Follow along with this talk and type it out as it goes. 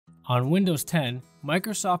On Windows 10,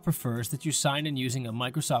 Microsoft prefers that you sign in using a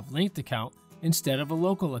Microsoft linked account instead of a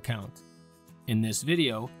local account. In this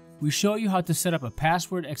video, we show you how to set up a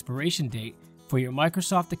password expiration date for your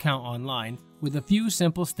Microsoft account online with a few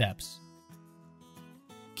simple steps.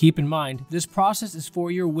 Keep in mind, this process is for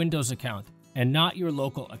your Windows account and not your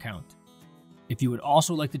local account. If you would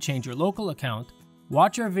also like to change your local account,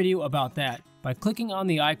 watch our video about that by clicking on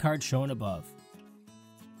the iCard shown above.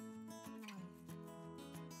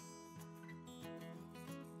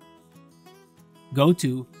 Go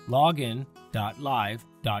to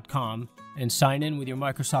login.live.com and sign in with your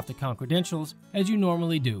Microsoft account credentials as you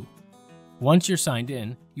normally do. Once you're signed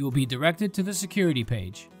in, you will be directed to the security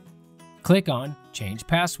page. Click on Change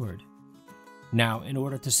Password. Now, in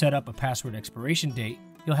order to set up a password expiration date,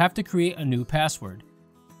 you'll have to create a new password.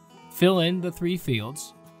 Fill in the 3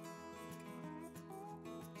 fields,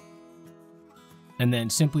 and then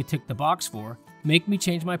simply tick the box for Make me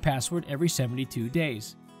change my password every 72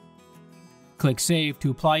 days. Click Save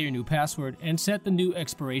to apply your new password and set the new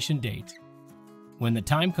expiration date. When the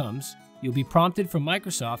time comes, you'll be prompted from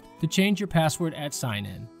Microsoft to change your password at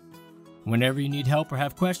sign-in. Whenever you need help or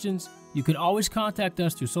have questions, you can always contact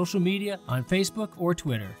us through social media on Facebook or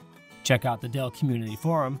Twitter. Check out the Dell Community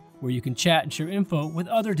Forum, where you can chat and share info with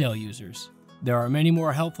other Dell users. There are many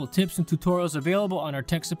more helpful tips and tutorials available on our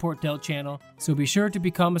Tech Support Dell channel, so be sure to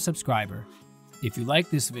become a subscriber. If you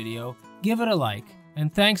like this video, give it a like,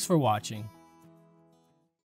 and thanks for watching.